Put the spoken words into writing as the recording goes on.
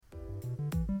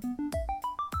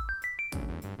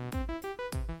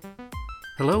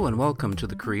Hello and welcome to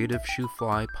the Creative Shoe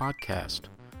Fly podcast.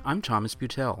 I'm Thomas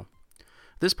Butel.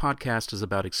 This podcast is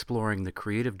about exploring the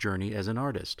creative journey as an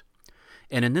artist.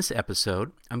 And in this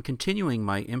episode, I'm continuing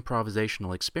my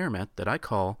improvisational experiment that I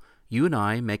call You and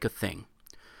I Make a Thing.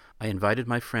 I invited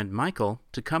my friend Michael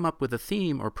to come up with a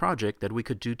theme or project that we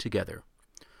could do together.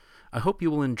 I hope you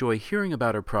will enjoy hearing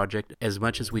about our project as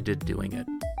much as we did doing it.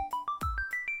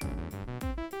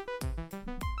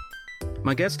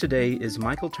 My guest today is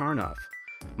Michael Tarnoff.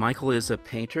 Michael is a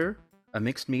painter, a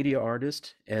mixed media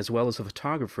artist, as well as a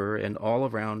photographer and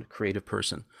all-around creative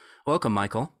person. Welcome,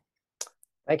 Michael.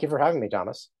 Thank you for having me,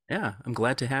 Thomas. Yeah, I'm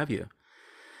glad to have you.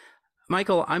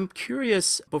 Michael, I'm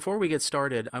curious, before we get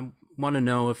started, I want to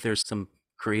know if there's some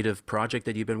creative project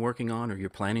that you've been working on or you're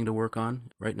planning to work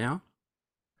on right now?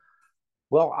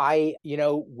 Well,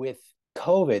 with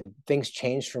COVID, things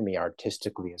changed for me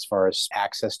artistically as far as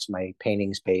access to my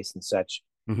painting space and such.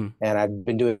 Mm-hmm. And I've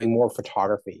been doing more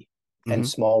photography and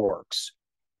small works.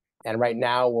 And right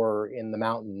now we're in the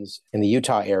mountains in the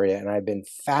Utah area, and I've been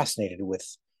fascinated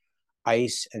with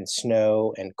ice and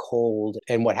snow and cold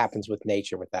and what happens with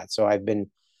nature with that. So I've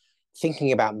been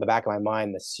thinking about in the back of my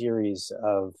mind the series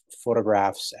of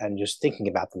photographs and just thinking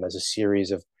about them as a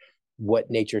series of what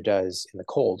nature does in the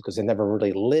cold, because I never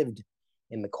really lived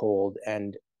in the cold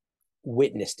and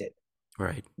witnessed it.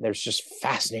 Right. There's just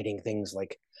fascinating things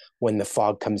like when the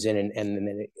fog comes in and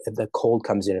then the cold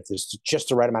comes in. If there's just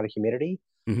the right amount of humidity,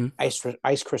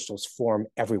 ice crystals form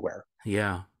everywhere.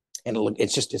 Yeah. And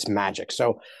it's magic.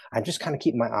 So I'm just kind of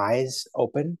keeping my eyes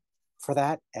open for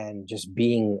that and just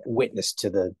being witness to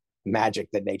the magic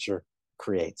that nature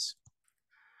creates.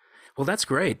 Well, that's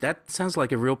great. That sounds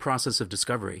like a real process of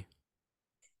discovery.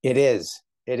 It is.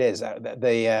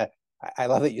 I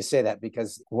love that you say that,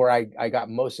 because where I got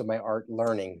most of my art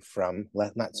learning from,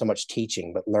 not so much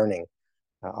teaching, but learning,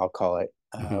 I'll call it,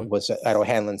 was at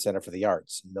O'Hanlon Center for the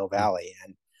Arts in Mill Valley.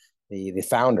 And the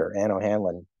founder, Anne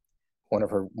O'Hanlon, one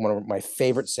of my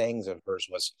favorite sayings of hers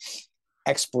was,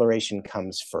 exploration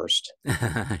comes first.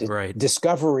 Right.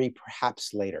 Discovery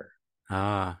perhaps later.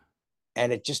 Ah.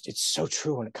 And it's so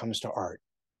true when it comes to art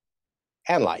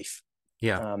and life.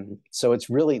 Yeah. So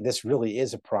this really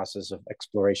is a process of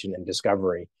exploration and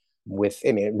discovery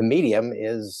the medium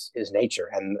is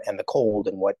nature and the cold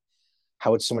and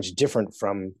how it's so much different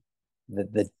from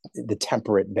the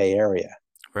temperate Bay Area.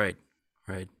 Right.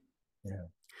 Right. Yeah.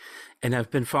 And I've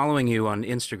been following you on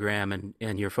Instagram,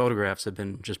 and your photographs have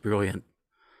been just brilliant.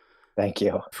 Thank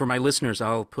you. For my listeners,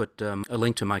 I'll put a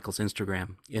link to Michael's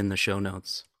Instagram in the show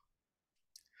notes.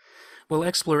 Well,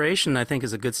 exploration, I think,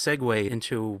 is a good segue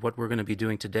into what we're going to be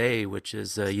doing today, which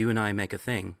is You and I Make a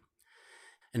Thing.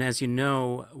 And as you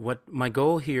know, what my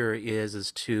goal here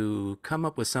is to come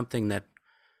up with something that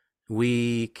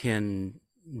we can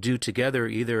do together,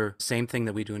 either same thing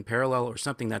that we do in parallel or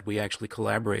something that we actually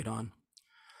collaborate on.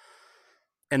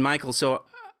 And Michael, so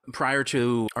prior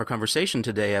to our conversation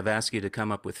today, I've asked you to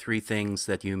come up with 3 things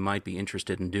that you might be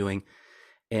interested in doing.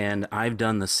 And I've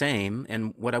done the same.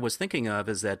 And what I was thinking of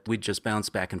is that we'd just bounce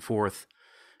back and forth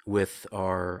with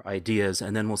our ideas,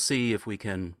 and then we'll see if we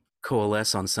can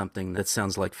coalesce on something that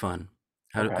sounds like fun.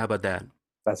 How about that?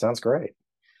 That sounds great.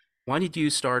 Why did you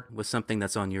start with something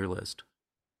that's on your list?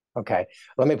 Okay.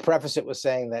 Let me preface it with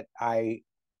saying that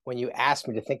when you asked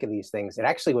me to think of these things, it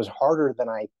actually was harder than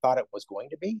I thought it was going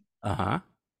to be. Uh-huh.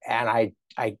 And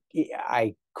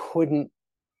I couldn't,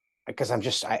 because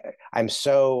I'm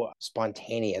so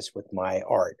spontaneous with my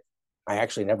art. I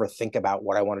actually never think about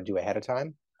what I want to do ahead of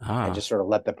time. I just sort of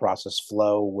let the process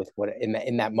flow with what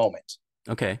in that moment.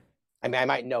 Okay. I mean, I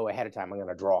might know ahead of time I'm going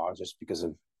to draw just because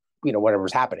of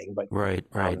whatever's happening. But right.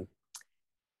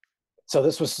 So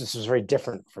this was very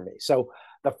different for me. So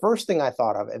the first thing I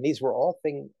thought of, and these were all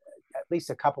things, at least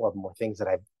a couple of them were things that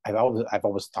I've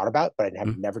always thought about, but I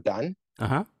have never done.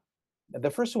 Uh-huh.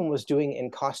 The first one was doing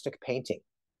encaustic painting,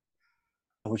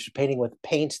 which is painting with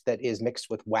paint that is mixed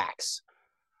with wax,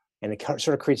 and it sort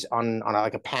of creates on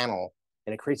like a panel,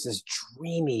 and it creates this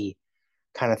dreamy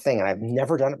kind of thing. And I've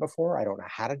never done it before. I don't know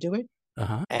how to do it,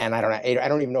 and I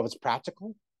don't even know if it's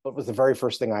practical. But it was the very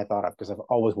first thing I thought of because I've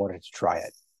always wanted to try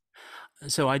it.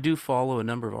 So I do follow a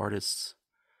number of artists,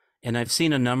 and I've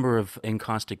seen a number of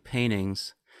encaustic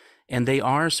paintings, and they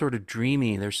are sort of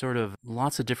dreamy. There's sort of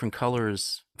lots of different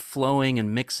colors flowing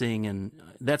and mixing, and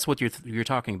that's what you're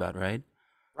talking about, right?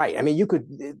 Right. I mean, you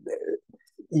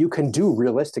can do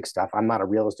realistic stuff. I'm not a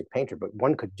realistic painter, but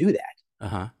one could do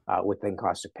that with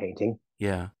encaustic painting.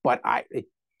 Yeah. But it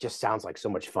just sounds like so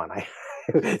much fun.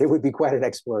 It would be quite an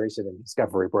exploration and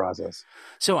discovery process.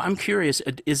 So I'm curious,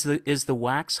 is the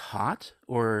wax hot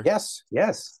or?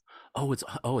 Yes.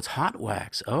 it's hot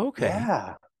wax. Okay.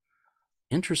 Yeah,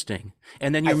 Interesting.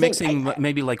 And then I you're think mixing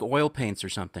maybe like oil paints or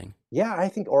something. yeah, I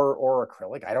think or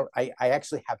acrylic. I don't. I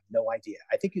actually have no idea.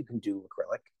 I think you can do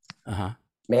acrylic. Uh-huh.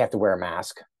 May have to wear a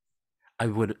mask. I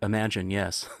would imagine,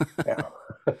 yes.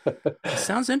 Yeah.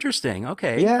 Sounds interesting.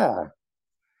 Okay. Yeah.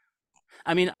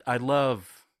 I mean, I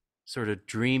love sort of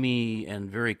dreamy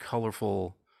and very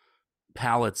colorful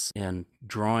palettes and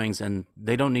drawings, and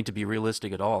they don't need to be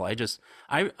realistic at all.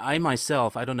 I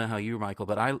myself, I don't know how you, Michael,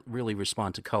 but I really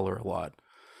respond to color a lot.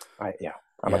 Yeah.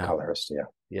 I'm a Yeah. colorist. Yeah.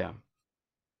 Yeah.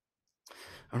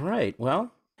 All right.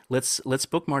 Well, let's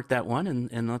bookmark that one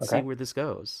and let's see Okay. where this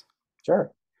goes.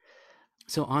 Sure.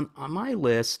 So on my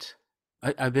list,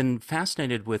 I've been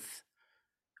fascinated with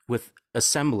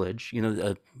assemblage,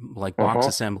 like box Uh-huh.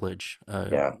 assemblage,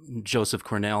 Yeah. Joseph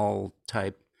Cornell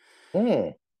type. Hmm.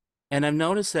 And I've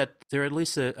noticed that there are at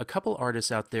least a couple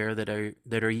artists out there that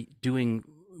are doing,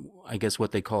 I guess,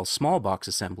 what they call small box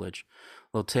assemblage.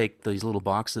 They'll take these little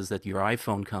boxes that your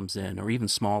iPhone comes in, or even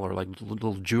smaller, like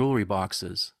little jewelry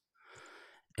boxes,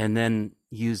 and then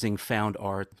using found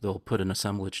art, they'll put an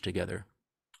assemblage together.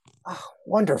 Oh,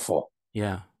 wonderful.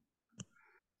 Yeah.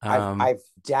 I've Um, I've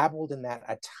dabbled in that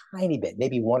a tiny bit,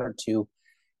 maybe one or two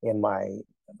in my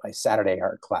Saturday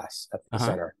art class at the uh-huh.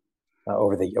 center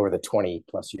over the 20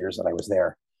 plus years that I was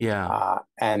there. Yeah.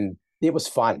 And it was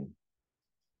fun.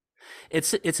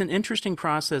 It's an interesting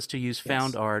process to use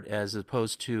found Yes, art as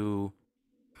opposed to,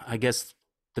 I guess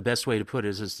the best way to put it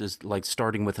is like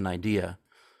starting with an idea.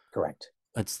 correct.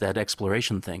 It's that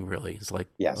exploration thing, really. It's like,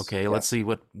 Yes, okay, let's yes. see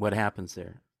what happens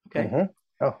there. Okay.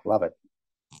 Mm-hmm. Oh, love it.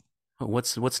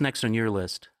 What's next on your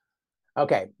list?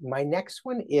 Okay, my next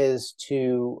one is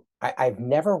I've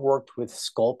never worked with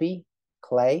Sculpey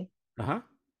clay. Uh-huh.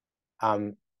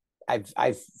 Um,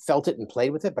 I've felt it and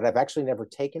played with it, but I've actually never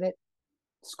taken it,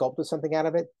 sculpted something out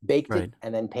of it, baked it, Right.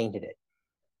 and then painted it.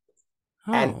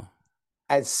 And Oh.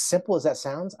 as simple as that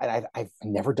sounds, I've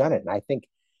never done it, and I think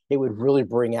it would really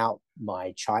bring out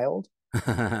my child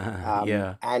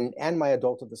Yeah. and my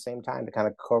adult at the same time to kind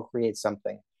of co-create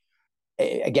something.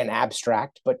 Again,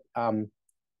 abstract, but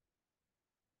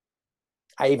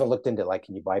I even looked into like,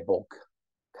 can you buy bulk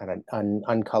kind of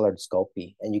uncolored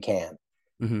Sculpey, and you can.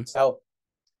 Hmm. So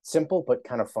simple but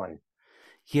kind of fun.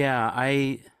 Yeah,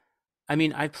 I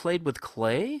mean, I played with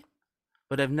clay,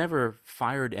 but I've never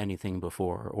fired anything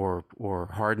before or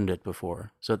hardened it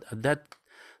before. So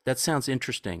that sounds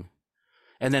interesting.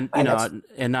 And then, And that's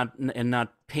and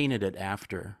not painted it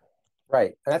after.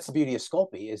 right. And that's the beauty of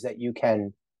Sculpey is that you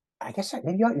can, I guess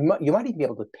maybe you might even be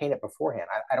able to paint it beforehand.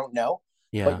 I don't know,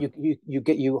 but Yeah,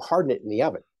 you harden it in the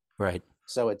oven, right.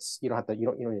 so it's you don't have to you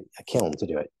don't need a kiln to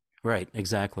do it. Right,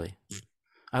 exactly.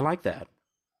 I like that.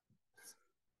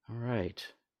 All right.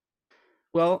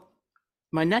 Well,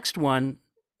 my next one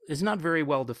is not very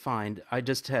well defined. I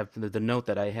just have the note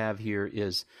that I have here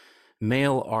is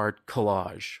mail art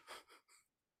collage.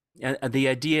 And the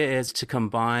idea is to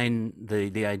combine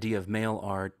the idea of mail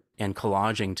art and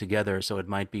collaging together. So it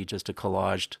might be just a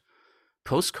collaged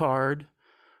postcard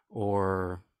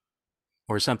or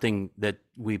or something that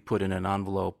we put in an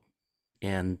envelope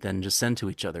and then just send to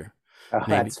each other. Oh,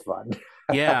 Maybe, that's fun.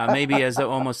 yeah, maybe as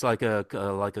almost like a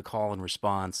call and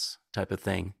response type of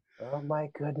thing. Oh my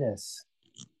goodness.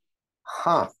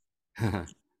 Huh.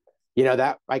 You know,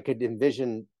 that I could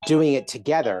envision doing it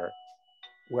together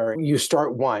where you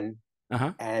start one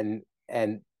Uh-huh. and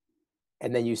and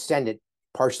and then you send it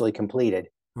partially completed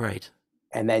Right.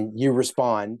 and then you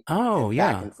respond Oh, and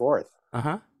back yeah. and forth.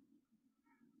 Uh-huh.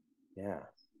 Yeah.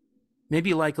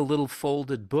 Maybe like a little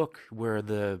folded book where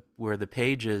the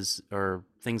pages are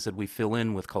things that we fill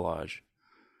in with collage,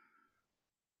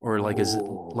 or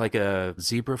Oh, like a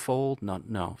zebra fold. No,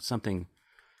 no, something.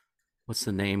 What's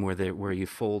the name where you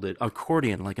fold it?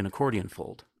 Accordion, like an accordion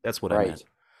fold. That's what I right, meant.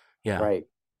 Yeah. right.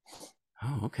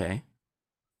 Oh, okay.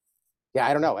 Yeah,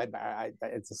 I don't know.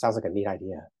 It sounds like a neat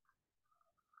idea.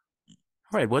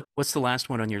 All right. What's the last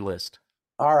one on your list?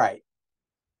 All right.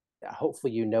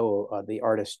 Hopefully, you know the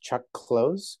artist Chuck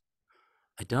Close.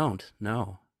 I don't.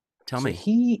 No. Tell So me.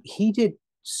 he did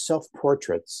self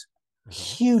portraits, Uh-huh.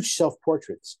 huge self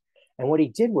portraits, and what he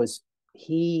did was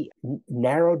he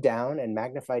narrowed down and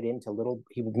magnified into little.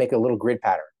 He would make a little grid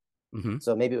pattern. Mm-hmm.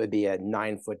 So maybe it would be a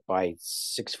 9 foot by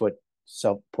 6 foot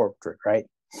self portrait, right?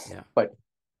 Yeah. But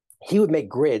he would make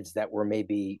grids that were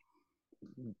maybe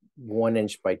 1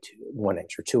 inch by 1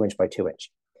 inch or 2 inch by 2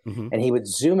 inch. Mm-hmm. And he would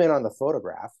zoom in on the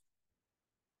photograph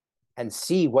and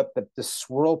see what the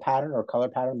swirl pattern or color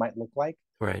pattern might look like.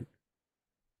 Right.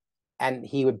 And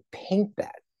he would paint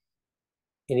that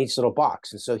in each little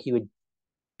box. And so he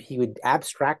would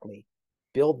abstractly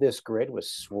build this grid with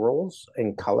swirls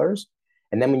and colors,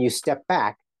 and then when you step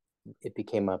back, it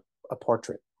became a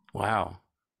portrait. Wow.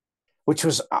 Which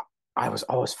was I was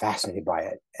always fascinated by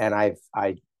it, and I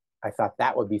thought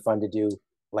that would be fun to do,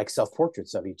 like self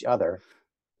portraits of each other.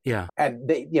 Yeah. And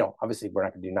they, obviously we're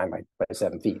not going to do 9 by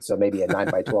 7 feet, so maybe a 9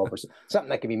 by 12 or something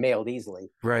that can be mailed easily.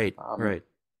 Right. Um, Right.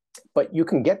 but you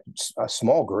can get a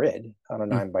small grid on a Mm.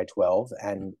 9 by 12,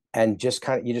 and just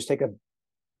kind of you just take a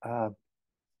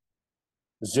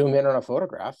zoom in on a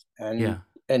photograph, and Yeah.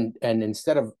 and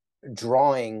instead of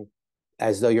drawing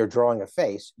as though you're drawing a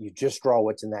face, you just draw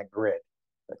what's in that grid,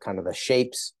 the kind of the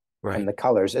shapes and Right. the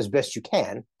colors as best you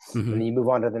can, Hmm. and then you move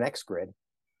on to the next grid,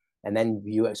 and then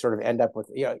you sort of end up with,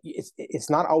 it's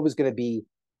not always going to be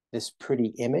this pretty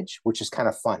image, which is kind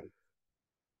of fun.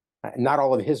 Not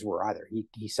all of his were either.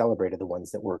 He celebrated the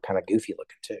ones that were kind of goofy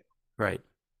looking too. Right.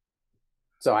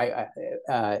 So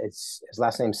it's his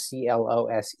last name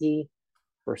Close,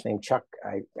 first name Chuck.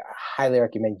 I highly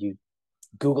recommend you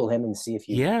Google him and see if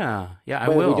you Yeah. Yeah, I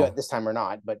whether we do it will. this time or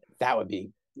not. But that would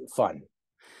be fun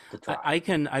to try.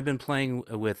 I've been playing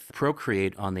with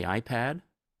Procreate on the iPad,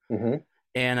 Mm-hmm.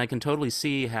 and I can totally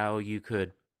see how you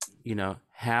could,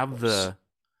 have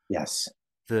Yes.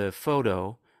 the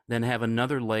photo, then have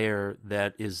another layer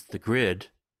that is the grid,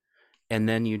 and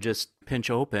then you just pinch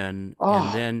open, and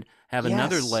Oh, then have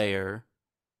another yes. layer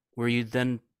where you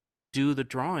then do the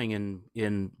drawing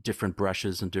in different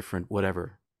brushes and different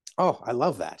whatever. Oh, I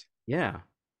love that. Yeah.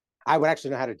 I would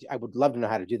actually know how to. I would love to know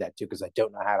how to do that too, because I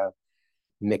don't know how to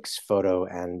mix photo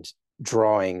and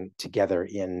drawing together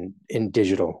in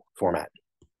digital format.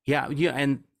 Yeah, yeah,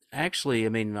 and actually, I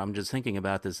mean, I'm just thinking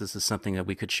about this. This is something that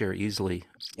we could share easily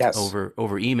Yes.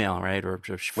 over email, right, or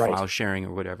just Right. file sharing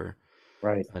or whatever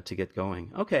Right. to get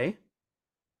going. Okay.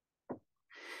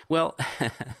 Well,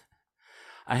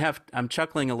 I'm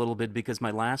chuckling a little bit because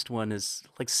my last one is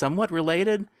like somewhat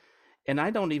related, and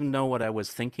I don't even know what I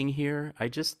was thinking here. I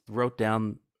just wrote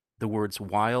down the words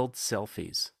wild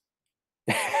selfies.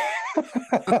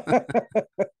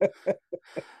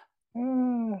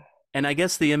 And I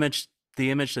guess the image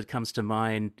that comes to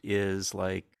mind is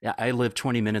like I live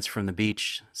 20 minutes from the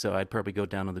beach, so I'd probably go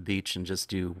down on the beach and just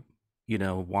do,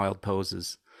 wild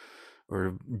poses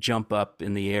or jump up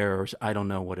in the air or I don't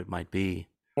know what it might be.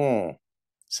 Hmm.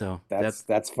 So that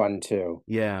That's fun too.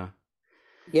 yeah.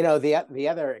 The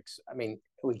other. I mean,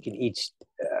 we can each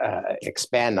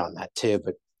expand on that too,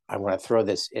 but I want to throw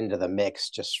this into the mix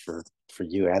just for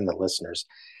you and the listeners.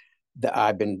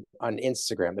 I've been on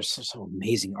Instagram. There's some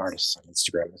amazing artists on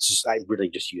Instagram. It's just I really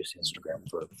just use Instagram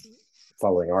for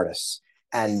following artists,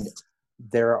 and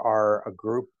there are a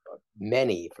group,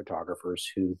 many photographers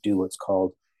who do what's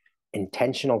called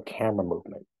intentional camera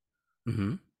movement,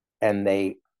 Hmm. and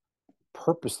they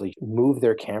purposely move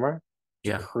their camera to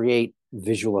Yeah. create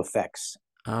visual effects.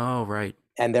 Oh, right.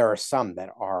 And there are some that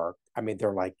are, I mean,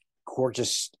 they're like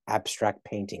gorgeous abstract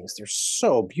paintings. They're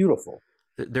so beautiful.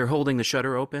 They're holding the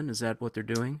shutter open. Is that what they're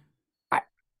doing? I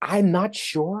I'm not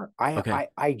sure. Okay.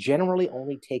 I generally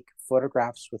only take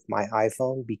photographs with my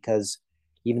iPhone because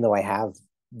even though I have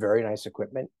very nice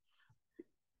equipment,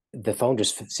 the phone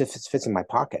just fits in my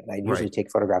pocket, and I usually Right.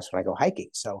 take photographs when I go hiking.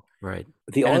 So Right.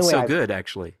 the And only it's way so I've good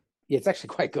actually. it's actually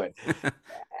quite good.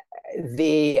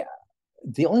 the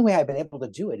the only way I've been able to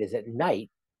do it is at night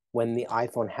when the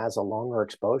iPhone has a longer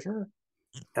exposure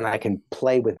and I can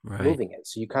play with Right. moving it.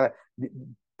 So you kind of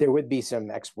there would be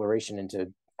some exploration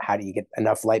into how do you get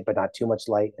enough light but not too much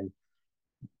light, and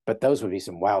but those would be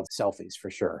some wild selfies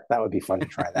for sure. That would be fun to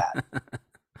try that.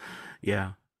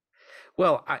 Yeah.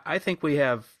 Well, I think we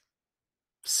have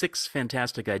six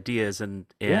fantastic ideas, and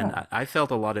Yeah. I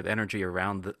felt a lot of energy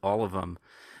around all of them.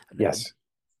 Yes.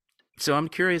 So I'm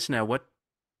curious now,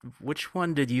 which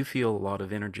one did you feel a lot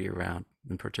of energy around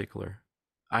in particular?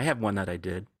 I have one that I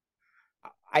did.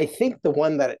 I think the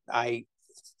one that I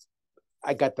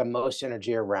got the most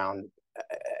energy around,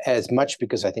 as much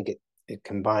because I think it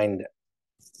combined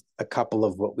a couple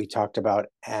of what we talked about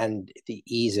and the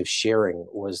ease of sharing,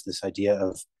 was this idea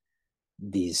of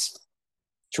these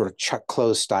sort of Chuck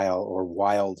Close style or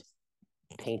wild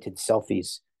painted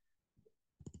selfies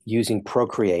using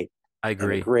Procreate I and a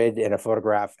agree. grid and a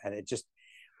photograph, and it just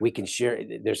we can share.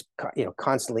 There's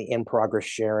constantly in progress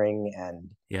sharing, and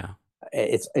Yeah.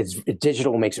 it's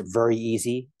digital makes it very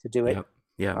easy to do it. Yep.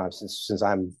 Yep. Since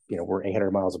I'm we're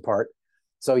 800 miles apart,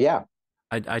 so yeah,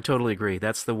 I totally agree.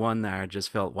 That's the one that I just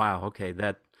felt, wow, okay,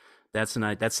 that's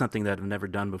something that I've never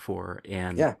done before,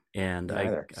 and yeah, and me I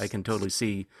either. I can totally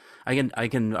see, I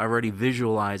can already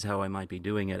visualize how I might be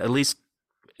doing it. At least,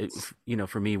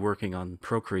 for me working on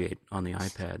Procreate on the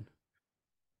iPad.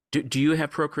 Do you have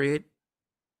Procreate?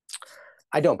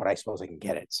 I don't, but I suppose I can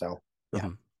get it. So yeah,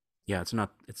 Mhm. Yeah, it's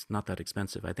not that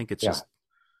expensive. I think it's yeah. just,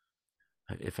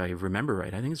 if I remember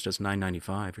right, I think it's just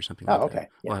 $9.95 or something like Oh, that. okay.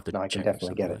 We'll Yeah. have to No, I can check definitely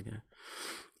something get it. like that.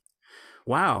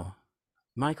 Wow,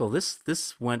 Michael,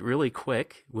 this went really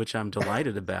quick, which I'm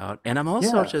delighted about, and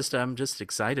Yeah. I'm just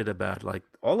excited about, like,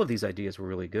 all of these ideas were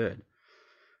really good.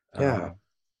 Yeah. Um,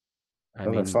 I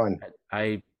No, they're mean, fun.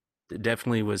 I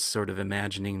definitely was sort of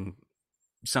imagining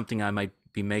something I might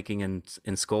be making in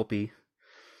Sculpey,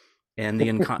 and the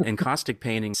encaustic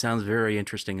painting sounds very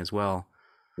interesting as well.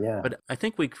 Yeah. But I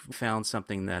think we found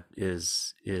something that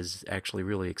is actually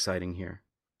really exciting here.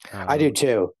 I do Um,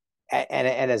 too.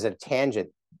 And as a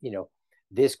tangent, you know,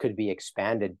 this could be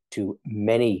expanded to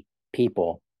many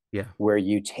people yeah. where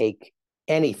you take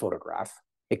any photograph.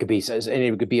 It could be, and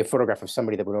it could be a photograph of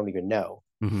somebody that we don't even know,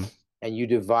 Hmm. and you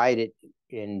divide it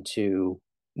into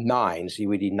nine. So you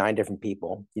would need nine different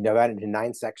people. You divide it into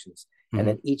nine sections, and Hmm.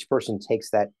 then each person takes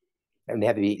that, and they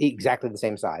have to be exactly the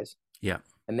same size. Yeah.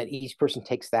 And then each person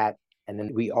takes that, and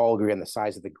then we all agree on the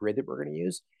size of the grid that we're going to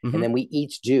use, and Hmm. then we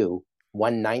each do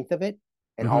 1/9 of it,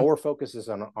 and Hmm. all our focus is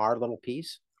on our little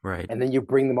piece, Right. and then you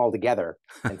bring them all together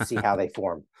and see how they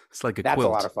form. It's like a That's a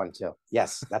lot quilt. of fun too.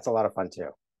 Yes, that's a lot of fun too.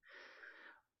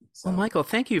 Well, So, Michael,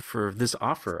 thank you for this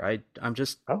offer. I'm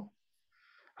just oh,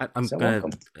 I'm so gonna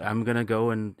welcome. go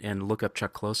and look up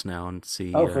Chuck Close now and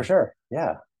Oh, for sure.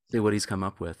 Yeah. see what he's come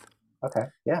up with. Okay.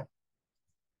 Yeah.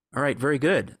 All right, very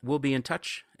good. We'll be in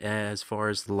touch as far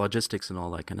as the logistics and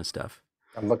all that kind of stuff.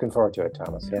 I'm looking forward to it,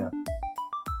 Thomas. Yeah.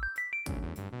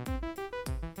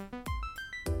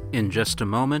 In just a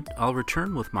moment, I'll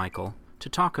return with Michael to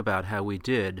talk about how we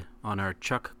did on our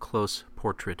Chuck Close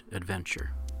portrait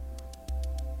adventure.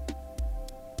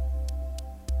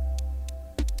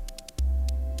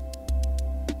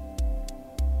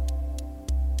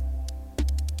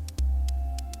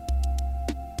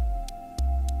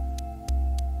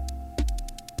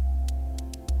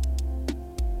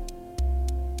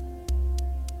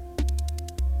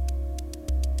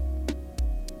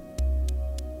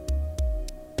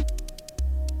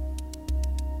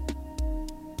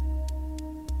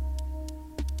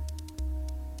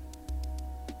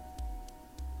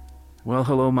 Well,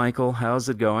 hello, Michael. How's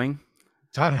it going?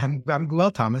 Todd, I'm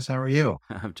well, Thomas. How are you?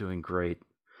 I'm doing great.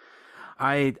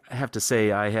 I have to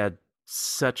say, I had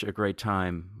such a great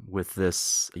time with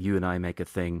this You and I Make a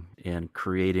Thing and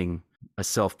creating a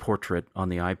self portrait on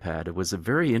the iPad. It was a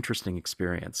very interesting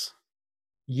experience.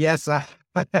 Yes, I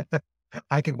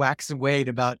could wax and wane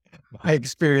about my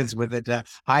experience with it,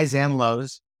 highs and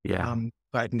lows. Yeah.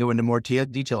 But I can go into more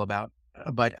detail about.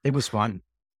 But it was fun.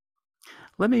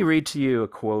 Let me read to you a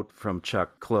quote from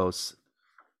Chuck Close.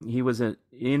 He was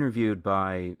interviewed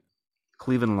by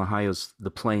Cleveland, Ohio's The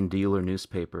Plain Dealer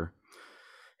newspaper,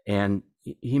 and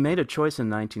he made a choice in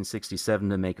 1967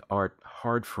 to make art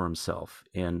hard for himself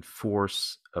and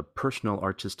force a personal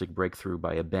artistic breakthrough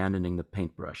by abandoning the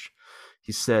paintbrush.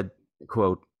 He said,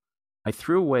 quote, "I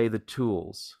threw away the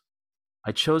tools.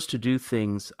 I chose to do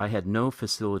things I had no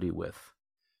facility with.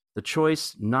 The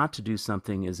choice not to do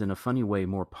something is in a funny way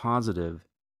more positive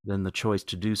than the choice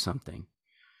to do something.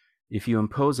 If you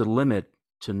impose a limit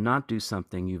to not do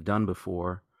something you've done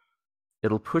before,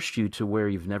 it'll push you to where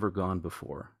you've never gone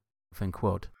before." End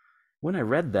quote. When I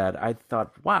read that, I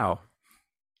thought, wow,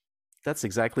 that's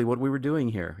exactly what we were doing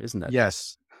here, isn't it?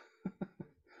 Yes,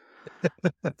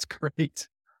 that's great.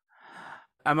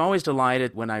 I'm always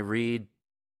delighted when I read,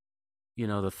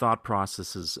 the thought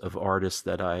processes of artists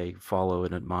that I follow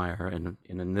and admire, and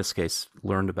in this case,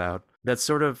 learned about, that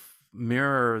sort of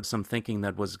mirror some thinking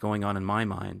that was going on in my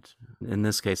mind, in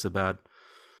this case, about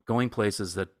going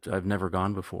places that I've never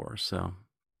gone before. So,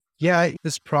 Yeah,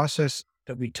 this process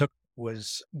that we took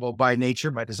was, well, by nature,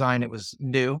 by design, it was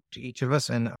new to each of us.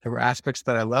 And there were aspects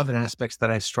that I love and aspects that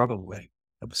I struggled with.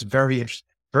 It was very interesting,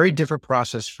 very different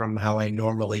process from how I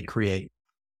normally create.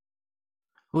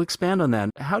 we'll expand on that.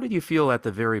 How did you feel at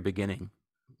the very beginning,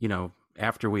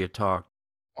 after we had talked?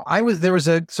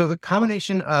 So the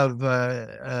combination of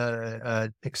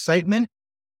excitement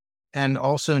and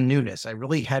also newness. I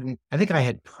think I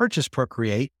had purchased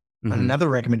Procreate on Mm-hmm. another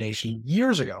recommendation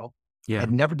years ago. Yeah.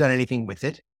 I'd never done anything with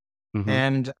it. Mm-hmm.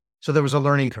 And so there was a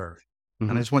learning curve. And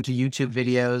Mm-hmm. I just went to YouTube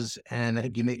videos, and I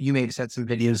think you may have set some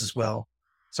videos as well.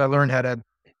 So I learned how to,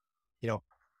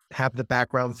 have the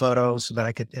background photo so that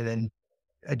I could and then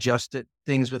adjust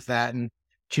things with that and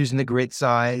choosing the grid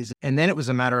size. And then it was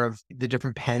a matter of the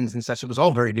different pens and such. It was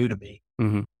all very new to me.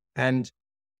 Mm-hmm. And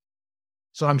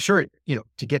so I'm sure,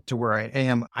 to get to where I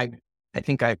am, I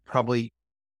think I've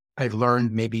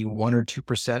learned maybe 1 or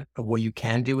 2% of what you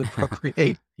can do with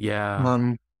Procreate. Yeah.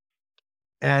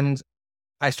 And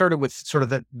I started with sort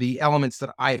of the elements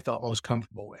that I felt most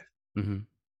comfortable with. Mm-hmm.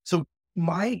 So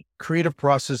my creative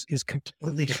process is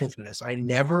completely different from this. I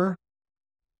never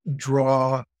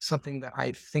draw something that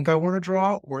I think I want to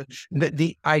draw, or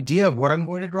the idea of what I'm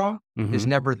going to draw is Mm-hmm.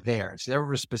 never there. It's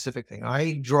never a specific thing.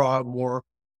 I draw more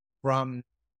from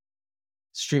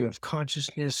stream of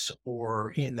consciousness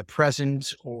or in the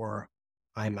present, or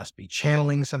I must be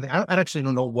channeling something. I actually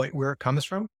don't know where it comes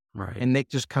from. Right. And it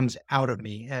just comes out of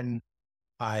me. And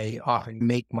I often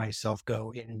make myself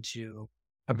go into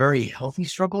a very healthy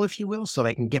struggle, if you will, so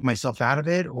I can get myself out of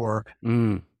it. Or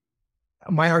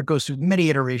my art goes through many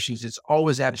iterations. It's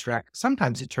always abstract.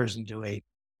 Sometimes it turns into a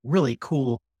really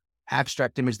cool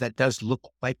abstract image that does look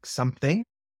like something,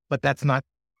 but that's not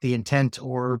the intent,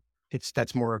 or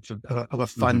that's more of a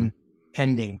fun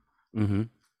ending. Mm-hmm.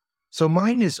 So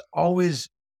mine is always,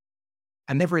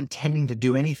 I'm never intending to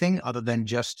do anything other than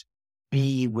just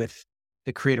be with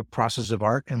the creative process of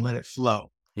art and let it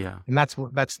flow. Yeah. And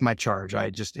that's my charge.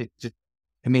 I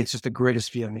mean, it's just the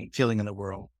greatest feeling in the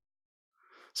world.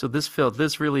 So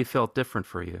this really felt different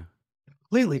for you.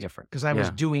 Completely different, because I was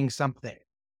Yeah. doing something.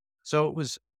 So it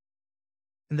was,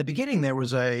 in the beginning, there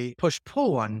was a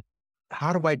push-pull on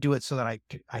how do I do it so that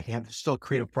I have still a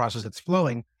creative process that's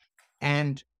flowing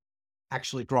and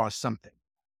actually draw something.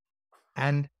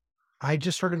 And I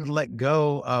just started to let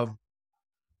go of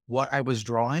what I was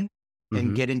drawing and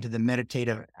Mm-hmm. get into the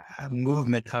meditative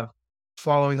movement of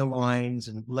following the lines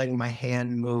and letting my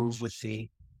hand move with the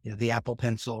Apple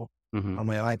Pencil Mm-hmm. on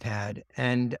my iPad.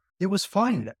 And it was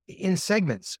fun in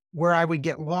segments. Where I would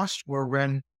get lost were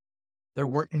when there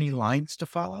weren't any lines to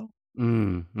follow.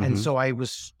 Mm-hmm. And so I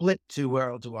was split to,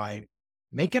 well, do I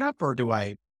make it up, or do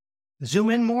I zoom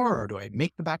in more, or do I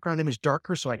make the background image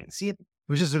darker so I can see it? It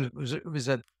was just, there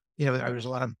was a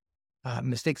lot of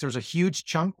mistakes. There was a huge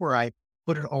chunk where I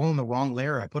put it all in the wrong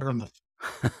layer. I put a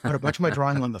bunch of my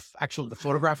drawing on the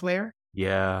photograph layer.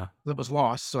 Yeah. That was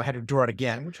lost. So I had to draw it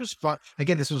again, which was fun.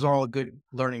 Again, this was all a good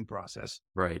learning process.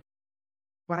 Right.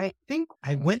 But I think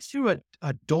I went through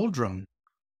a doldrum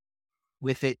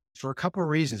with it for a couple of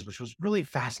reasons, which was really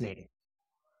fascinating.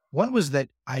 One was that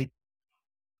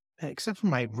except for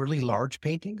my really large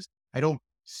paintings, I don't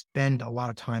spend a lot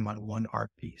of time on one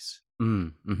art piece.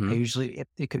 Mm-hmm. I usually,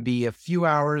 it could be a few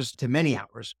hours to many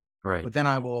hours, Right. but then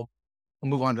I'll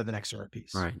move on to the next art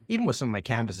piece. Right. Even with some of my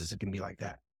canvases, it can be like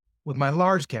that. With my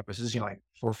large canvases, like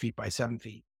 4 feet by 7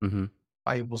 feet, Mm-hmm.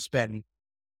 I will spend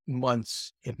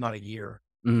months, if not a year,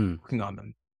 Mm-hmm. working on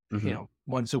them, Mm-hmm.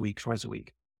 once a week, twice a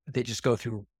week. They just go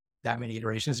through that many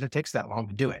iterations, and it takes that long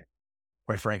to do it,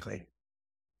 quite frankly.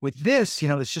 With this,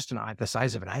 it's just the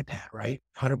size of an iPad, right?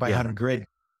 100 by 100 grid.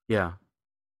 Yeah.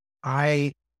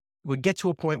 I would get to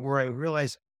a point where I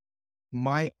realized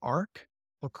my arc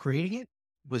of creating it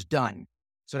was done.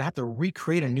 So to have to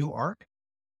recreate a new arc,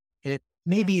 it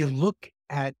made me look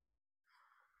at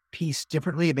piece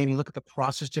differently. It made me look at the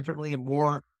process differently,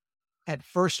 and at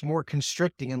first more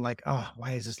constricting, and like, oh,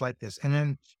 why is this like this? And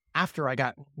then after I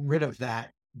got rid of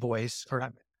that voice,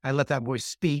 or I let that voice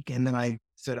speak, and then I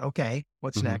said, okay,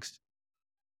 what's Mm-hmm. next?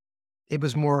 It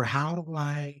was more, how do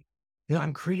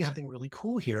I'm creating something really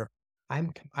cool here.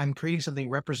 I'm creating something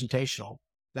representational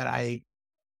that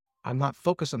I'm not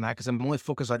focused on that, because I'm only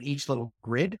focused on each little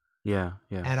grid. Yeah.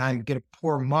 Yeah. And I'm going to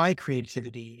pour my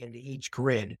creativity into each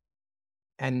grid.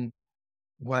 And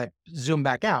when I zoom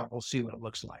back out, we'll see what it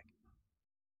looks like.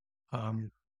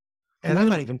 And I'm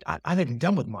not even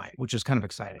done with mine, which is kind of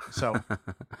exciting. So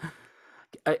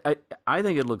I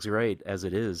think it looks great as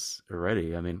it is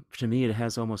already. I mean, to me, it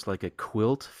has almost like a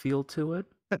quilt feel to it,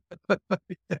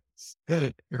 yes,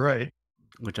 you're right.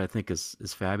 which I think is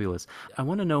fabulous. I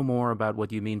want to know more about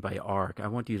what you mean by arc. I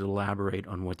want you to elaborate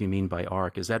on what you mean by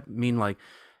arc. Does that mean like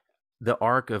the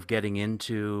arc of getting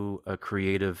into a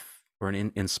creative or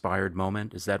an inspired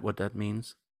moment? Is that what that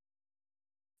means?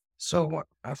 So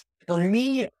for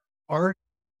me, art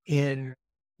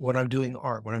when I'm doing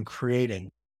art, when I'm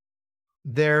creating,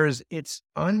 it's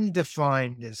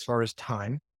undefined as far as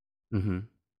time. Mm-hmm.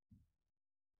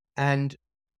 And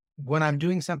when I'm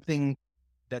doing something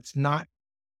that's not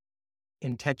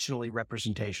intentionally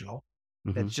representational,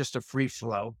 Mm-hmm. that's just a free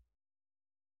flow,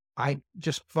 I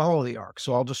just follow the arc.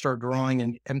 So I'll just start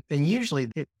drawing, and usually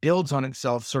it builds on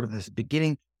itself, sort of this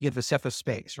beginning. You have to set the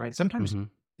space, right? Sometimes Mm-hmm.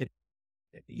 it,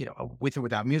 with or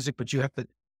without music, but you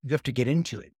have to get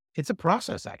into it. It's a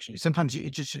process, actually. Sometimes it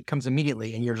just comes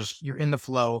immediately, and you're in the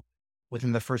flow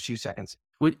within the first few seconds.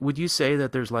 Would you say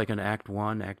that there's like an act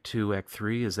 1, act 2, act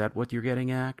 3? Is that what you're getting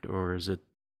at, or is it?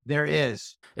 There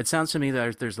is. It sounds to me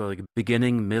that there's like a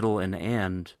beginning, middle, and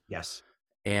end. Yes.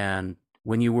 And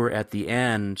when you were at the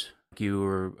end, You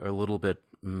were a little bit,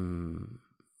 I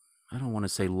don't want to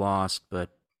say lost, but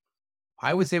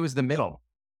I would say it was the middle.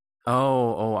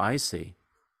 oh, I see.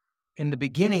 In the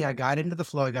beginning, I got into the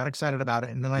flow. I got excited about it.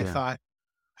 And then I Yeah. thought,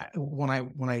 when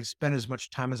I spent as much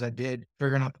time as I did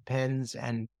figuring out the pens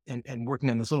and working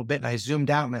on this little bit, and I zoomed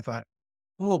out and I thought,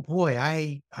 oh boy,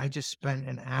 I just spent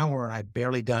an hour and I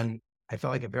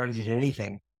felt like I barely did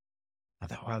anything. I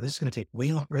thought, wow, this is going to take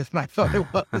way longer than I thought it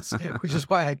was, which is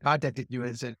why I contacted you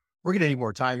and said, we're going to need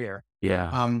more time here,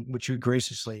 Yeah. which you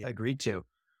graciously agreed to.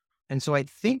 And so I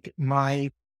think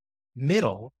my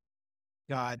middle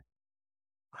got,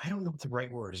 I don't know what the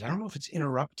right word is. I don't know if it's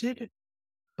interrupted,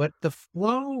 but the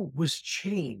flow was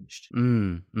changed.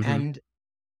 Mm-hmm. And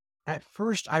at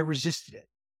first I resisted it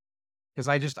because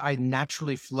I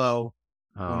naturally flow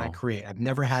when I Oh, create. I've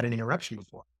never had an interruption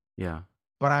before, yeah.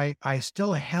 but I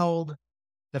still held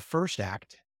the first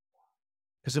act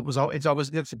because it's always,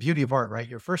 that's the beauty of art, right?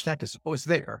 Your first act is always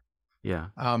there, Yeah.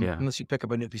 Yeah. unless you pick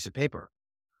up a new piece of paper.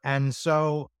 And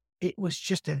so it was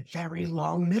just a very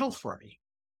long middle for me.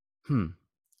 Hmm.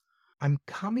 I'm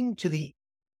coming to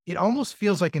it almost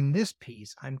feels like in this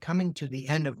piece, I'm coming to the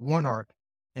end of one arc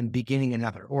and beginning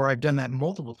another, or I've done that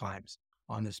multiple times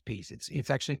on this piece. It's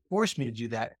actually forced me to do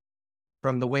that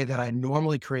from the way that I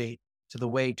normally create to the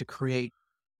way to create.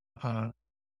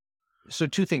 So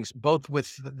two things, both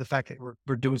with the fact that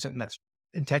we're doing something that's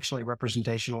intentionally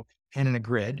representational and in a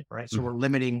grid, right? So Mm. we're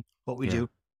limiting what we Yeah. do.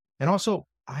 And also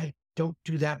I don't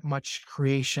do that much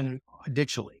creation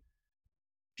digitally.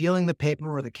 Feeling the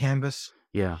paper or the canvas,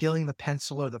 Yeah. feeling the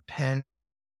pencil or the pen,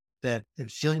 and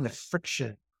feeling the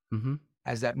friction Mm-hmm.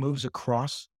 as that moves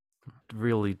across.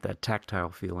 Really, that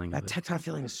tactile feeling of That it. tactile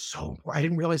feeling is so important. I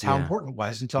didn't realize how Yeah. important it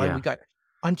was Yeah.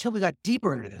 until we got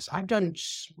deeper into this. I've done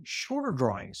shorter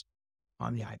drawings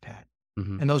on the iPad,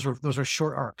 Mm-hmm. and those are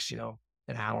short arcs, an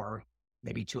hour,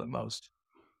 maybe two at most.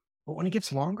 But when it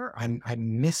gets longer, I'm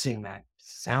missing that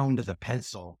sound of the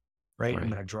pencil. Right, I'm Right.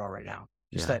 going to draw right now.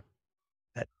 Just Yeah.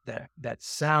 that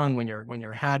sound when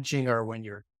you're hatching or when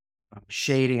you're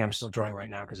shading. I'm still drawing right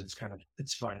now because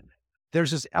it's fun.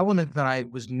 There's this element that I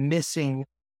was missing,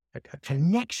 a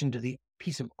connection to the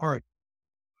piece of art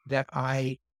that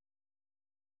I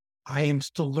am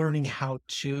still learning how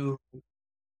to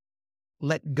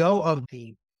let go of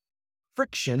the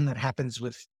friction that happens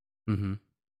with Mm-hmm.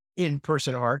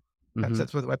 in-person art. That's Mm-hmm.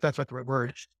 that's what the right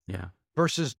word is, Yeah.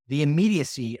 versus the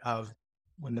immediacy of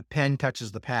when the pen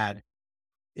touches the pad,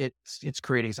 it's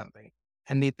creating something.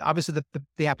 And obviously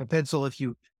the Apple Pencil,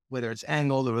 whether it's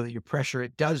angled or whether you pressure,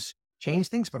 it does change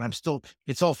things, but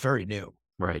it's all very new.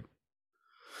 Right.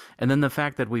 And then the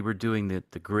fact that we were doing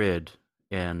the grid,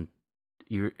 and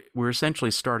we're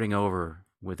essentially starting over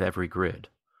with every grid.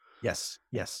 Yes.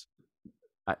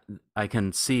 I I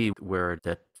can see where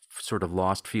that sort of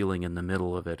lost feeling in the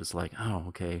middle of it is like, oh,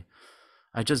 okay,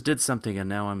 I just did something and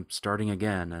now I'm starting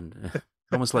again, and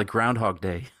almost like Groundhog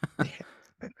Day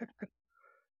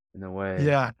in a way.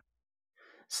 Yeah.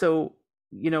 So,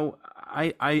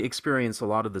 I experience a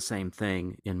lot of the same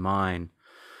thing in mine.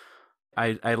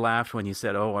 I laughed when you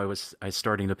said, "Oh, I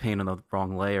starting to paint on the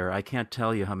wrong layer." I can't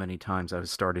tell you how many times I've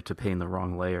started to paint the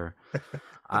wrong layer.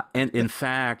 And in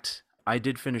fact, I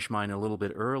did finish mine a little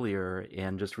bit earlier,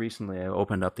 and just recently I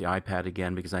opened up the iPad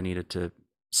again because I needed to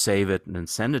save it and then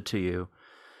send it to you.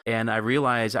 And I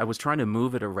realized I was trying to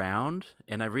move it around,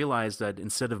 and I realized that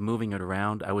instead of moving it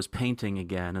around, I was painting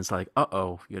again. It's like,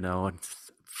 uh-oh, and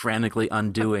frantically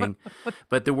undoing.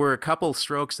 But there were a couple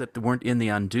strokes that weren't in the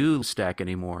undo stack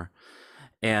anymore.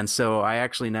 And so I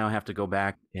actually now have to go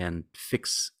back and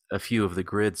fix a few of the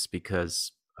grids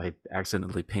because I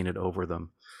accidentally painted over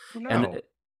them. No. And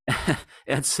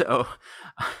and so,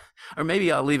 or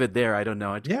maybe I'll leave it there. I don't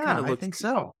know. It kind Yeah, of I looks think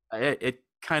so. it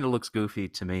kind of looks goofy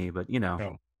to me, but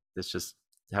No. that's just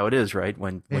how it is, right?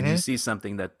 When you Hmm. see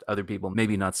something that other people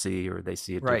maybe not see, or they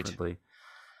see it Right. differently.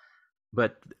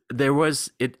 But there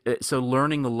was so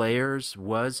learning the layers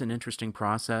was an interesting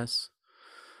process,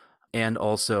 and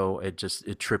also it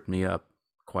tripped me up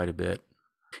quite a bit.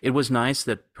 It was nice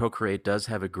that Procreate does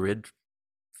have a grid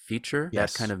feature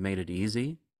that kind Yes. of made it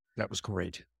easy. That was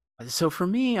great. So for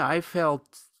me, I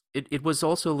felt it was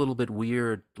also a little bit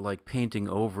weird, like painting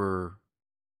over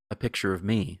a picture of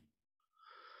me.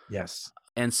 Yes.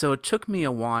 And so it took me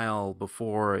a while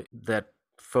before that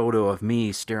photo of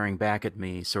me staring back at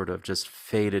me sort of just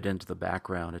faded into the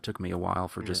background. It took me a while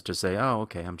for Yeah. just to say, oh,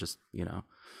 okay, I'm just,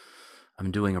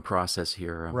 I'm doing a process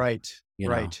here. Right. You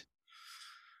know, Right.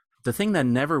 the thing that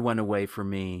never went away for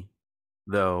me,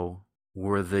 though,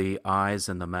 were the eyes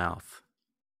and the mouth.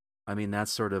 I mean,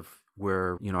 that's sort of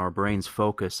where, our brains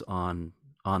focus on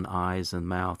eyes and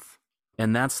mouth.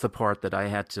 And that's the part that I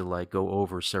had to like go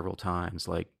over several times.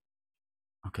 Like,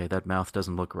 okay, that mouth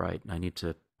doesn't look right. I need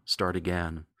to start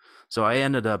again. So I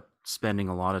ended up spending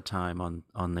a lot of time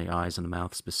on the eyes and the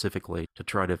mouth specifically to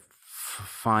try to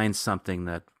find something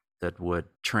that would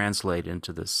translate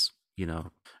into this,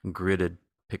 gridded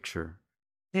picture.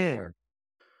 Yeah.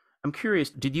 I'm curious,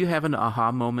 did you have an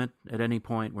aha moment at any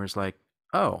point where it's like,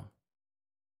 oh,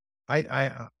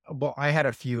 Well, I had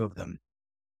a few of them.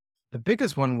 The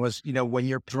biggest one was, when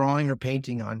you're drawing or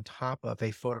painting on top of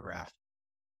a photograph,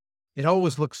 it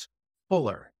always looks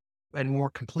fuller and more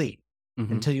complete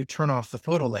mm-hmm, until you turn off the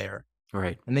photo layer.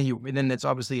 right, And then it's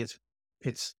obviously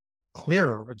it's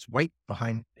clearer. It's white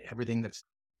behind everything that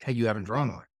you haven't drawn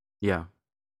on. yeah,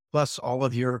 Plus all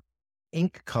of your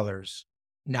ink colors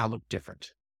now look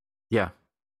different. yeah,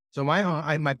 So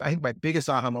I think my biggest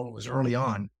aha moment was early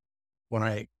on when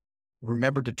I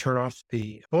remembered to turn off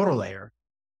the photo layer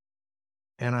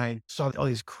and I saw all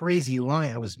these crazy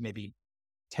lines. I was maybe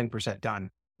 10%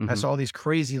 done. I mm-hmm, saw all these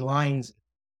crazy lines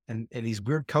and these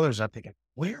weird colors. I'm thinking,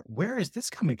 where is this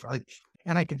coming from? Like,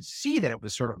 and I could see that it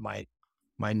was sort of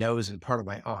my nose and part of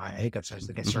my eye. I think I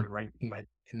think I mm-hmm, started right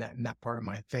in that part of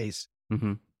my face.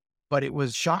 mm-hmm. But it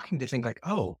was shocking to think like,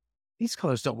 oh, these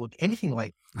colors don't look anything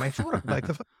like my photo.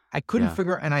 I couldn't Yeah,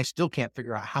 figure, and I still can't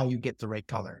figure out how you get the right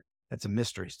color. That's a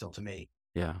mystery still to me.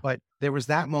 yeah, But there was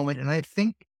that moment, and I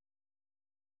think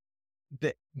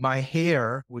that my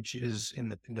hair, which is in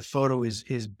the photo,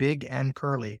 is big and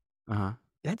curly. uh-huh,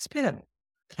 That's been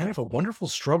kind of a wonderful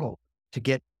struggle to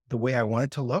get the way I want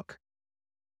it to look,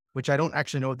 which I don't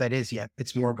actually know what that is yet.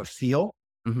 It's more of a feel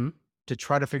mm-hmm, to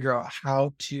try to figure out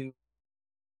how to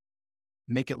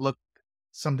make it look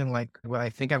something like what I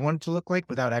think I want it to look like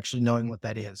without actually knowing what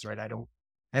that is, right? I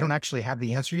don't actually have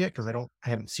the answer yet because I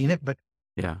haven't seen it, but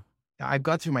yeah, I've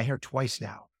gone through my hair twice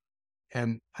now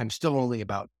and I'm still only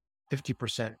about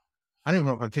 50%. I don't even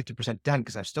know if I'm 50% done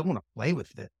because I still want to play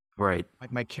with it. right,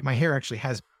 My hair actually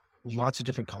has lots of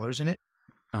different colors in it,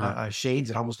 uh-huh, shades.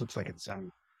 It almost looks like it's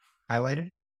highlighted.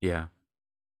 yeah,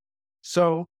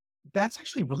 So that's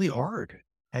actually really hard.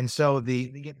 And so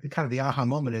the kind of the aha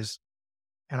moment is,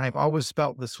 and I've always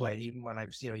felt this way, even when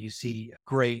you see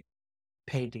great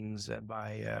paintings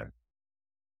by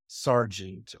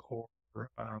Sargent or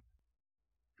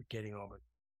forgetting all the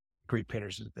great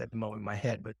painters at the moment in my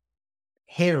head, but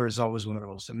hair is always one of the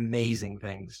most amazing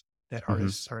things that mm-hmm.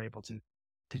 artists are able to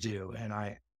do. And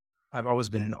I've always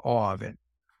been in awe of it.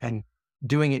 And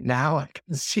doing it now, I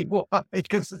can see why,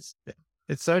 because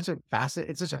it's such a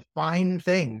it's such a fine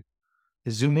thing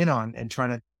to zoom in on and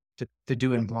trying to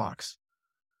do in blocks.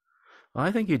 Well,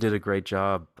 I think you did a great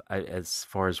job as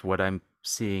far as what I'm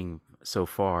seeing so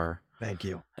far. Thank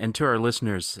you. And to our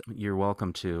listeners, you're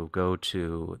welcome to go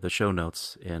to the show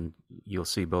notes and you'll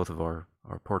see both of our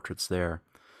portraits there.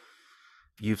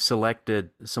 You've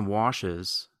selected some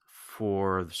washes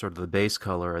for sort of the base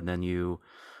color, and then you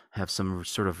have some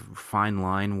sort of fine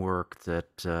line work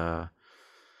that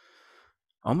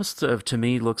almost to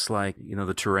me looks like,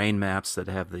 the terrain maps that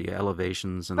have the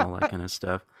elevations and all that kind of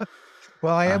stuff.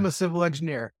 Well, I am a civil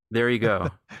engineer. There you go.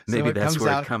 So Maybe it that's comes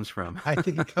where out, it comes from. I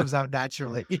think it comes out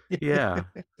naturally. Yeah,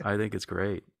 I think it's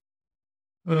great.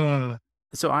 Uh,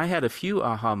 So I had a few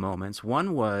aha moments.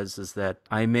 One is that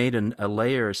I made a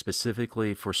layer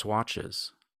specifically for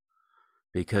swatches,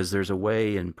 because there's a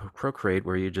way in Procreate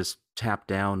where you just tap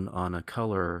down on a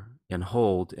color and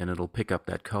hold, and it'll pick up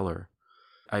that color.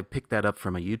 I picked that up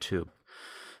from a YouTube.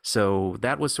 So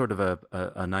that was sort of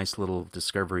a nice little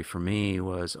discovery for me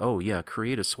was, oh yeah,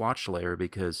 create a swatch layer,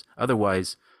 because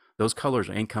otherwise those colors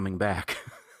ain't coming back.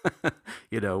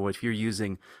 If you're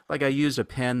using, like I used a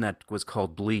pen that was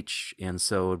called bleach, and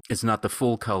so it's not the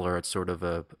full color, it's sort of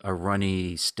a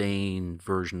runny stain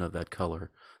version of that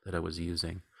color that I was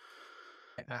using.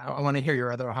 I want to hear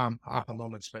your other aha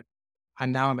moments, but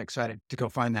I'm excited to go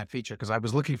find that feature because I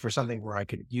was looking for something where I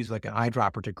could use like an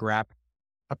eyedropper to grab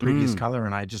a previous color,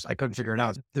 and I couldn't figure it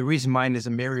out. The reason mine is a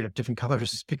myriad of different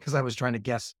colors is because I was trying to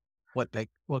guess what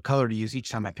color to use each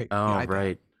time I picked the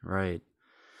iPad. Right.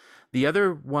 The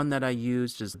other one that I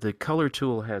used is the color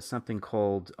tool has something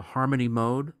called harmony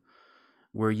mode,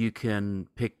 where you can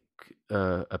pick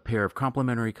a pair of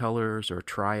complementary colors or a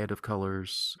triad of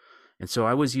colors. And so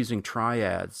I was using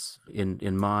triads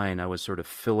in mine. I was sort of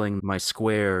filling my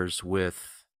squares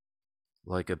with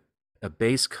like a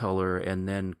base color and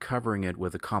then covering it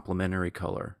with a complementary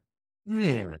color.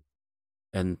 Yeah.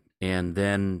 And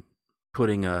then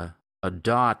putting a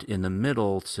dot in the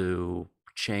middle to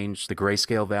change the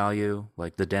grayscale value,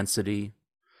 like the density.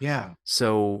 Yeah.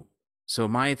 So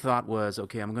my thought was,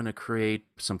 okay, I'm going to create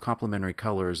some complementary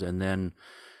colors and then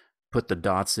put the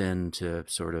dots in to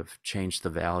sort of change the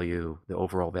value, the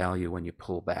overall value when you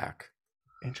pull back.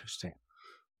 Interesting.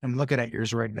 I'm looking at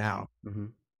yours right now. Mm-hmm.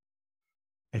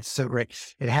 It's so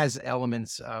great. It has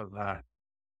elements of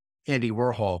Andy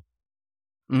Warhol.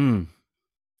 Mm.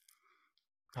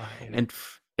 In it.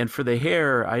 And for the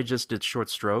hair, I just did short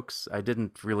strokes. I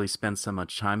didn't really spend so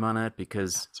much time on it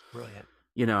because, That's brilliant.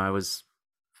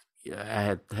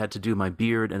 I had to do my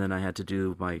beard, and then I had to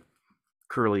do my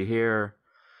curly hair.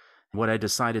 What I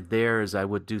decided there is I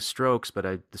would do strokes, but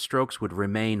the strokes would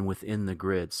remain within the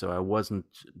grid, so I wasn't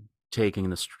taking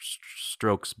the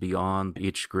strokes beyond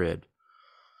each grid.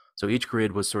 So each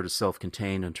grid was sort of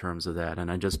self-contained in terms of that,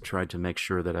 and I just tried to make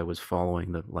sure that I was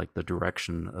following the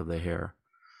direction of the hair.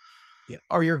 Yeah.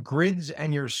 Are your grids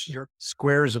and your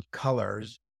squares of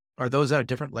colors, are those at a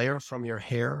different layer from your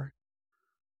hair?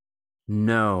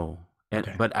 No,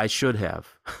 Okay. but I should have.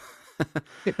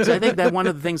 So I think that one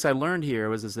of the things I learned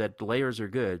here is that layers are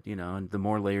good, and the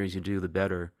more layers you do, the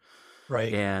better.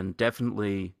 Right. And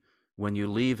definitely when you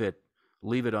leave it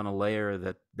on a layer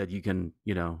that you can,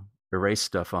 erase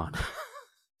stuff on.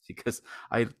 Because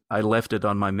I left it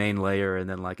on my main layer, and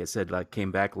then, like I said, I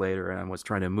came back later and I was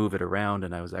trying to move it around,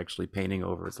 and I was actually painting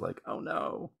over. It's like, oh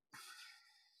no.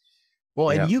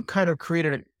 Well, Yeah. and you kind of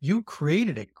created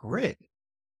a grid.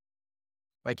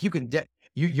 Like you can,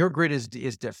 your grid is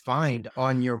defined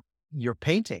on your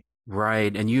painting.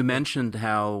 Right. And you mentioned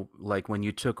how, like, when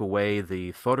you took away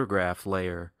the photograph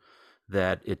layer,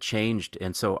 that it changed.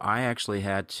 And so I actually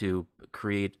had to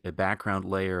create a background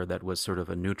layer that was sort of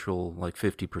a neutral, like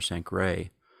 50%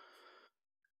 gray.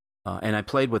 And I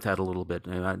played with that a little bit.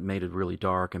 And I made it really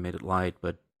dark. I made it light,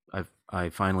 but I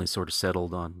finally sort of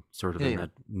settled on sort of in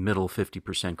that middle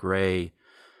 50% gray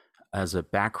as a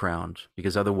background,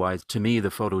 because otherwise, to me,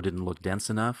 the photo didn't look dense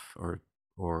enough,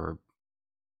 or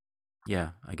yeah,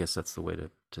 I guess that's the way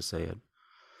to say it.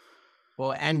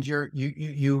 Well, and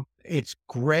it's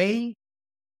gray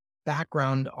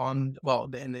background on, well,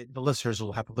 and the listeners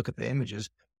will have to look at the images,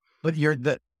 but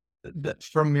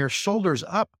from your shoulders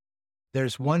up,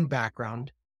 there's one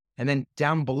background, and then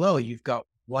down below you've got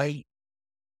white.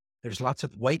 There's lots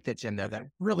of white that's in there that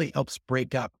really helps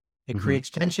break up. It creates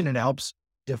tension and helps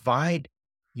divide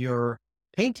your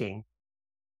painting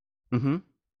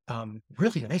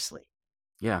really nicely.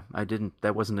 Yeah,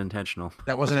 that wasn't intentional.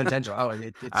 That wasn't intentional. Oh,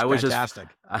 it's I was fantastic.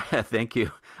 Thank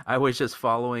you. I was just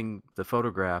following the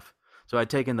photograph. So I'd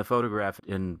taken the photograph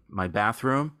in my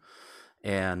bathroom,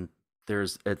 and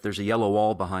there's a yellow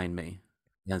wall behind me.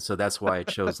 And so that's why it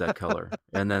shows that color.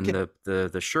 And then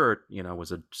the shirt,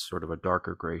 was a sort of a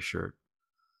darker gray shirt.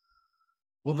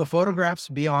 Will the photographs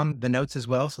be on the notes as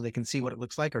well so they can see what it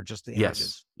looks like, or just the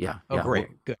images? Yes. Yeah. Oh, yeah. great.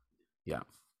 Well, Good. Yeah.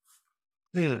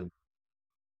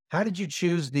 How did you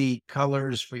choose the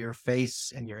colors for your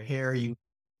face and your hair? You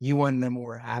went in a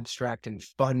more abstract and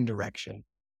fun direction.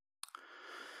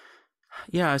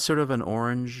 Yeah, sort of an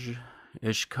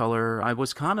orange-ish color. I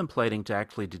was contemplating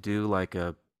to do like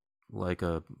a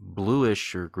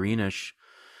bluish or greenish,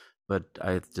 but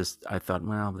I thought,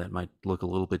 well, that might look a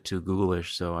little bit too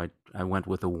ghoulish, so I went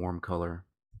with a warm color.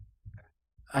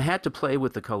 I had to play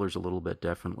with the colors a little bit,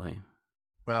 definitely.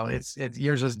 Well,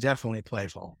 yours is definitely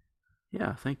playful.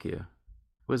 Yeah, thank you.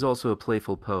 It was also a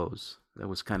playful pose. That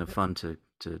was kind of fun to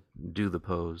do the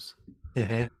pose.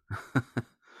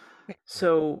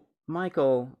 So,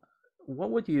 Michael,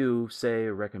 what would you say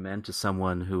or recommend to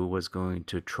someone who was going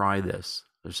to try this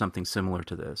or something similar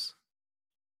to this?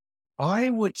 I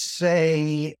would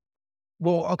say,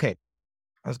 well, okay.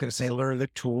 I was going to say learn the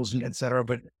tools and et cetera,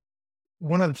 but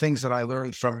one of the things that I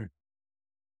learned from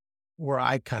where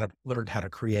I kind of learned how to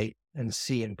create and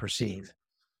see and perceive,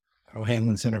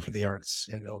 O'Hanlon Center for the Arts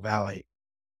in Mill Valley,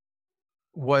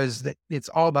 was that it's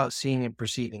all about seeing and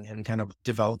perceiving and kind of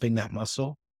developing that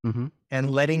muscle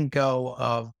and letting go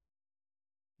of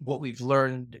what we've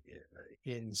learned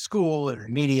in school or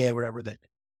media, whatever, that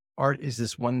art is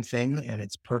this one thing and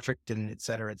it's perfect and et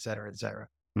cetera, et cetera, et cetera.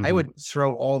 I would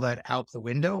throw all that out the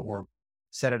window or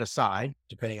set it aside,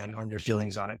 depending on your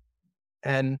feelings on it,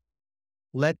 and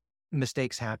let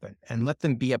mistakes happen and let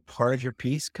them be a part of your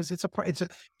piece. Cause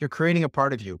you're creating a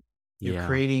part of you. You're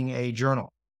creating a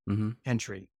journal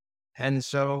entry. And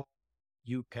so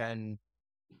you can,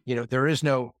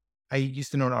 I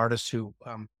used to know an artist who,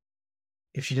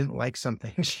 if she didn't like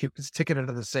something, she would stick it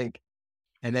under the sink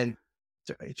and then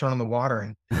turn on the water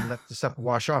and let the stuff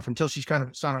wash off until she's kind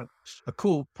of saw a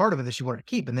cool part of it that she wanted to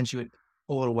keep. And then she would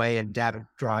pull it away and dab it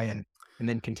dry and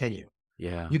then continue.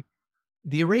 Yeah.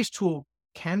 The erase tool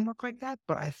can look like that,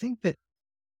 but I think that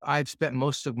I've spent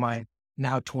most of my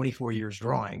now 24 years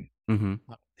drawing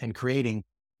and creating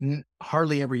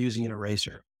hardly ever using an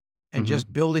eraser and Mm-hmm.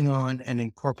 just building on and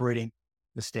incorporating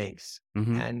mistakes.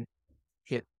 Mm-hmm. And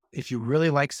if you really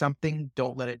like something,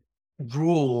 don't let it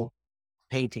rule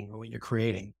painting or what you're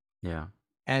creating. Yeah.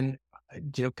 And,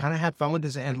 kind of have fun with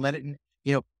this and let it,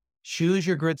 choose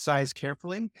your grid size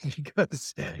carefully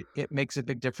because it makes a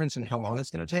big difference in how long it's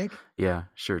going to take. Yeah,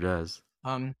 sure does.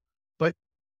 But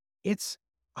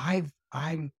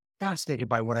I'm fascinated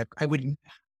by what I would,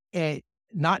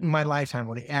 not in my lifetime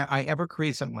would I ever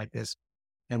create something like this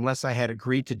unless I had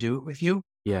agreed to do it with you,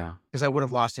 Yeah. because I would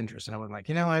have lost interest and I would like,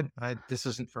 this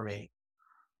isn't for me.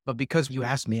 But because you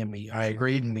asked me and I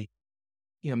agreed and we,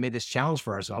 made this challenge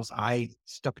for ourselves, I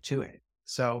stuck to it.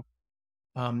 So,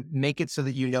 make it so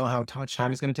that you know how much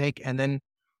time it's going to take, and then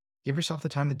give yourself the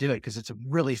time to do it because it's a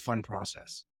really fun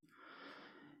process.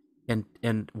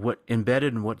 And what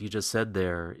embedded in what you just said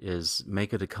there is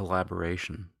make it a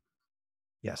collaboration.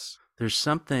 Yes. There's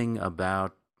something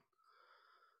about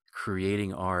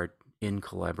creating art in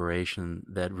collaboration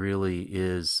that really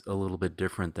is a little bit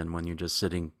different than when you're just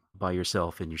sitting by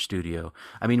yourself in your studio.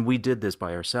 I mean, we did this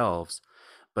by ourselves,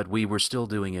 but we were still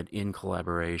doing it in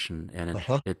collaboration, and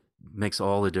it makes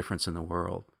all the difference in the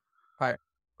world. I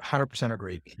 100%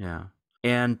 agree. Yeah.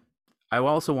 And I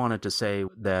also wanted to say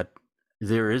that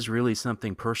there is really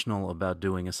something personal about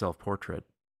doing a self-portrait,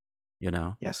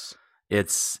 Yes.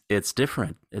 It's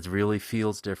different. It really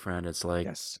feels different. It's like,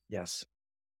 yes.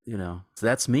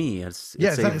 That's me. It's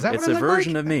is that it's what a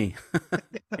version like? of me.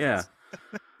 Yeah.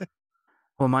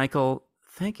 Well, Michael,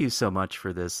 thank you so much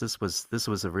for this. This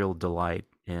was a real delight,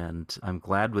 and I'm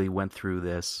glad we went through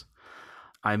this.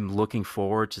 I'm looking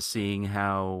forward to seeing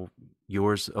how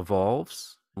yours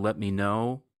evolves. Let me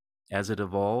know as it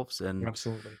evolves, and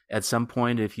Absolutely. at some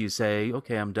point, if you say,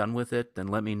 okay, I'm done with it, then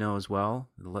let me know as well.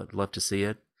 Love to see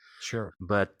it. Sure.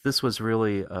 But this was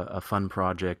really a fun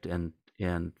project, and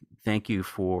thank you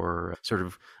for sort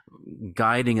of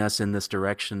guiding us in this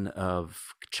direction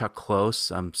of Chuck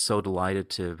Close. I'm so delighted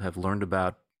to have learned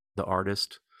about the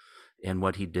artist and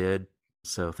what he did.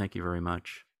 So thank you very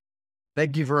much.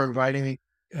 Thank you for inviting me,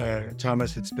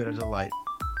 Thomas. It's been a delight.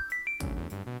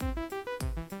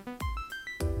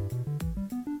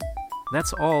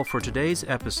 That's all for today's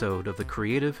episode of the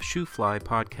Creative Shoofly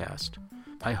podcast.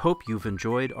 I hope you've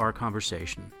enjoyed our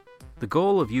conversation. The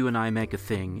goal of You and I Make a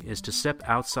Thing is to step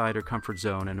outside our comfort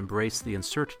zone and embrace the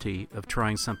uncertainty of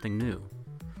trying something new.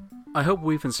 I hope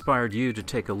we've inspired you to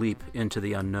take a leap into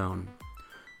the unknown.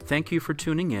 Thank you for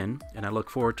tuning in, and I look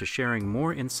forward to sharing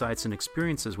more insights and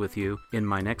experiences with you in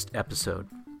my next episode.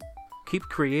 Keep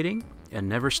creating and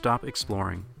never stop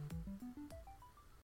exploring.